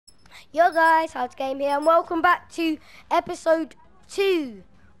Yo guys, How to Game here, and welcome back to episode 2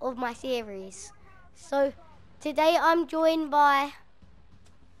 of my series. So today I'm joined by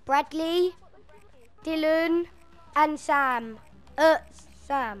Bradley, Dylan, and Sam.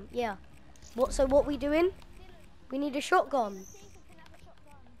 Sam, yeah. What we doing? We need a shotgun.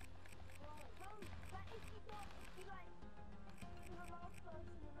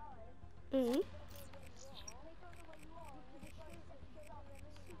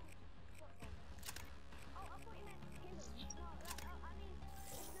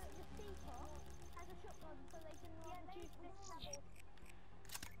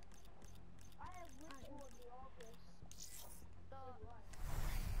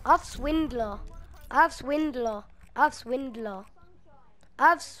 I've Swindler. I've Swindler. I've Swindler.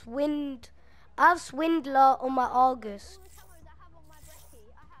 I've Swindler on my August.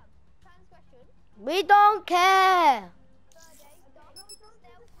 We don't care.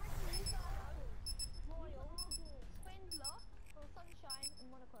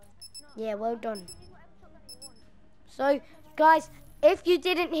 Yeah, well done. So, guys, if you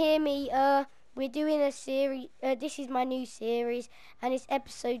didn't hear me, we're doing a series. This is my new series, and it's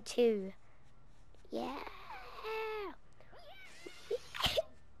episode 2. Yeah.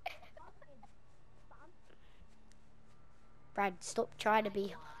 Brad, stop trying to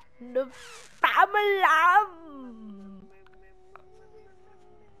be the family.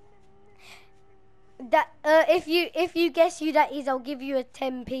 That if you guess who that is, I'll give you a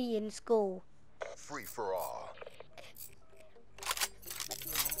 10p in school. Free for all.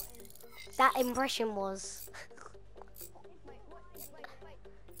 That impression was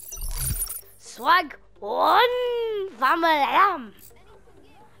swag one family.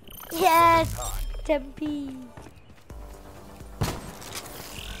 Yes, 10p.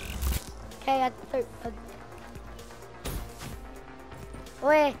 Okay,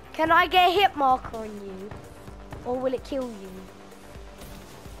 wait, can I get a hit marker on you? Or will it kill you?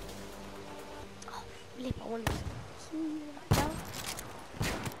 Oh, flip, I want to kill you right now.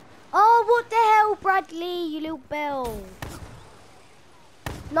 Oh, what the hell, Bradley, you little bell.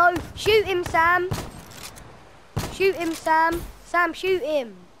 No, shoot him, Sam. Shoot him, Sam. Sam, shoot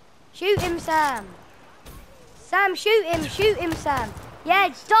him. Shoot him, Sam. Sam, shoot him. Shoot him, Sam.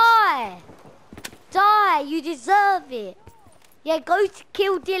 Yeah, die. Die, you deserve it. Yeah, go to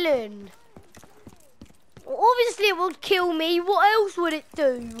kill Dylan. Obviously it would kill me. What else would it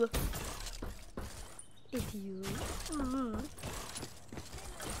do? Idiot.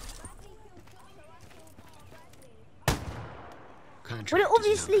 Well, it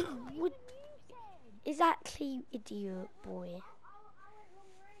obviously would. Exactly, idiot boy.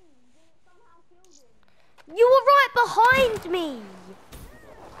 You were right behind me.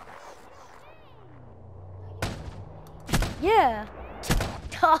 Yeah.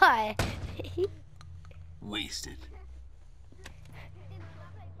 Die. Wasted.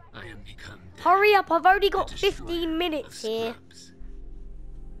 I am become dead. Hurry up, I've only got 15 minutes here.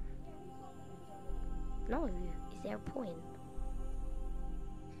 No, is there a point?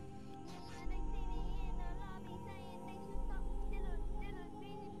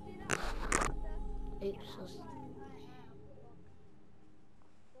 Oops. Do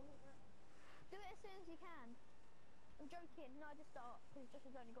it as soon as you can. I'm joking. No, just start. Because Josh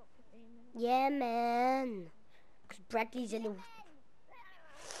has only got 15 minutes. Yeah, man. Because Bradley's a little...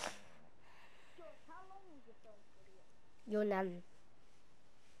 How long was the first video? Your nan.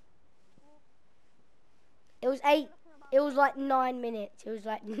 It was 8. It was like 9 minutes. It was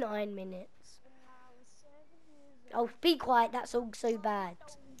like 9 minutes. Oh, be quiet. That's all so bad.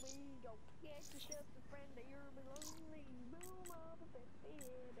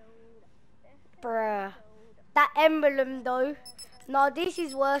 Bruh. That emblem though. No, this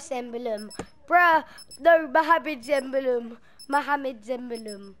is worse emblem. Bruh. No, Mohammed's emblem. Mohammed's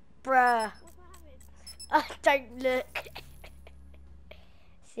emblem. Bruh. Don't look.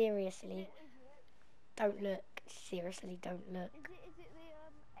 Seriously. Don't look. Seriously, don't look. Is it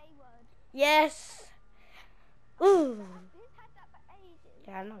the A word? Yes. Ooh. He's had that for ages.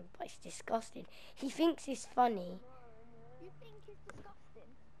 Yeah, I know, but it's disgusting. He thinks it's funny. You think it's disgusting?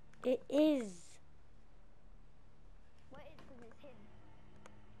 It is. Well, it is because it's him.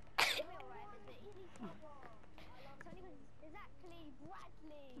 It'll be alright, is it? It's only because it's exactly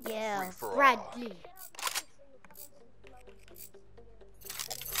Bradley. Yeah, Free for all. Bradley.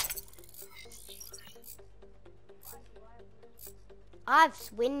 I've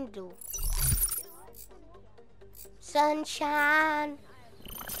Swindle. Sunshine.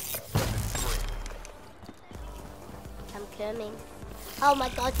 I'm coming. Oh my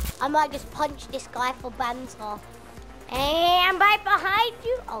god, I might just punch this guy for banter. Hey, I'm right behind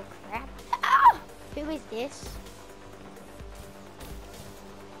you. Oh crap. Ah! Who is this?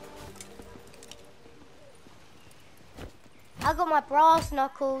 I got my brass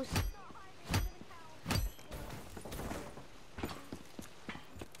knuckles.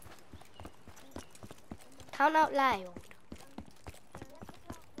 Count out loud.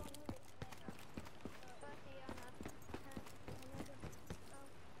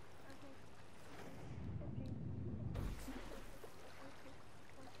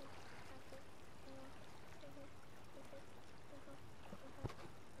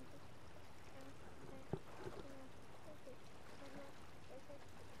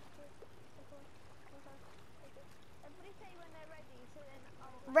 Everybody say when they're ready, so then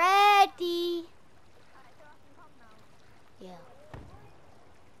I'll... Ready. Alright, so I can come now. Yeah.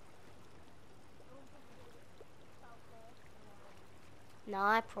 No,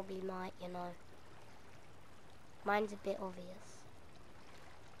 I probably might, you know. Mine's a bit obvious.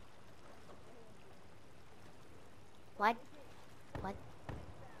 What? What?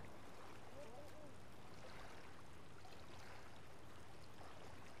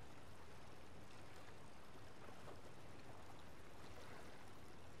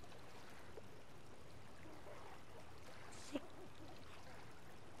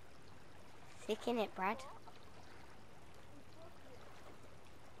 Sick in it, Brad.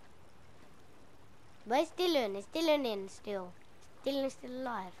 Where's Dylan? Is Dylan in still? Is Dylan still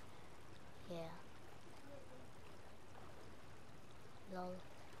alive? Yeah. Lol.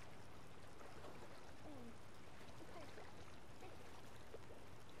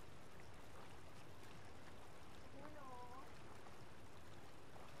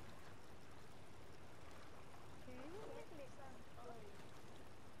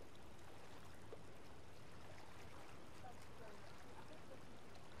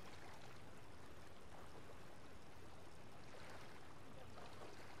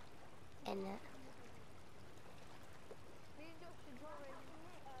 And Me and Josh should draw in,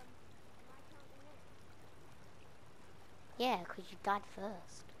 my counting it. yeah, because you died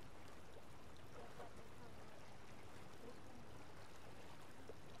first.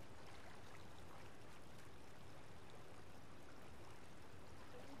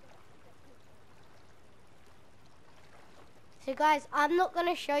 So guys, I'm not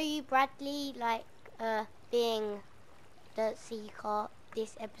gonna show you Bradley like being the Seeker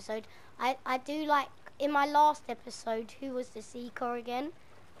this episode. I do like in my last episode, who was the Seeker again?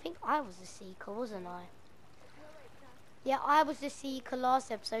 I think I was the Seeker, wasn't I? Yeah, I was the Seeker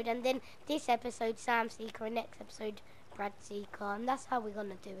last episode, and then this episode Sam Seeker, and next episode Brad Seeker, and that's how we're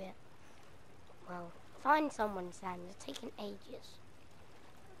gonna do it. Well, find someone, Sam. It's taking ages.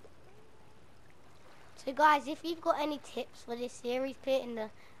 So guys, if you've got any tips for this series, put it in the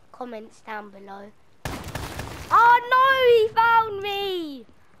comments down below. Oh no, he found me!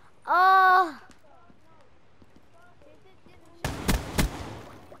 Oh.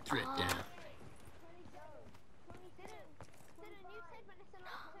 Threat down.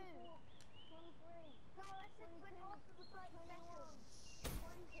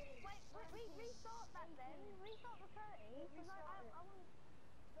 Restart that then. Restart the 30. Because I want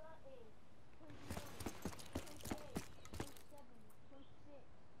 30. 21, 28, 27, 26,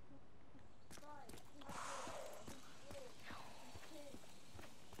 25, 26, 28,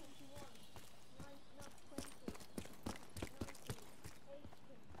 21,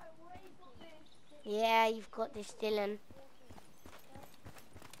 20. Yeah, you've got this, Dylan.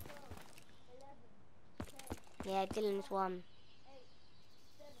 Yeah, Dylan's won.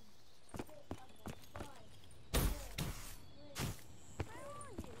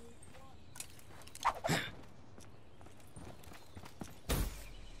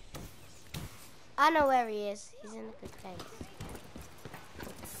 I know where he is. He's in a good place.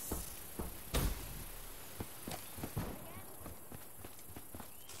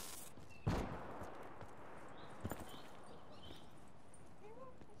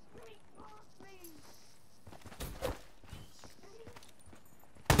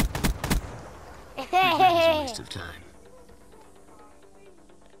 That was a waste of time.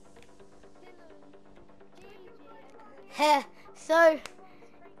 So,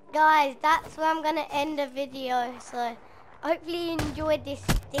 guys, that's where I'm gonna end the video. So, hopefully you enjoyed this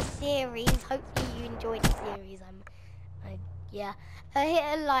series. Hopefully you enjoyed the series. Yeah. Hit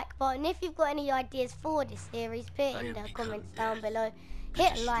a like button if you've got any ideas for this series. Put it in the comments down below.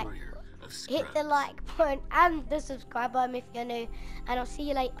 Hit a like. Hit the like button and the subscribe button if you're new. And I'll see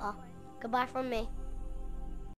you later. Goodbye from me.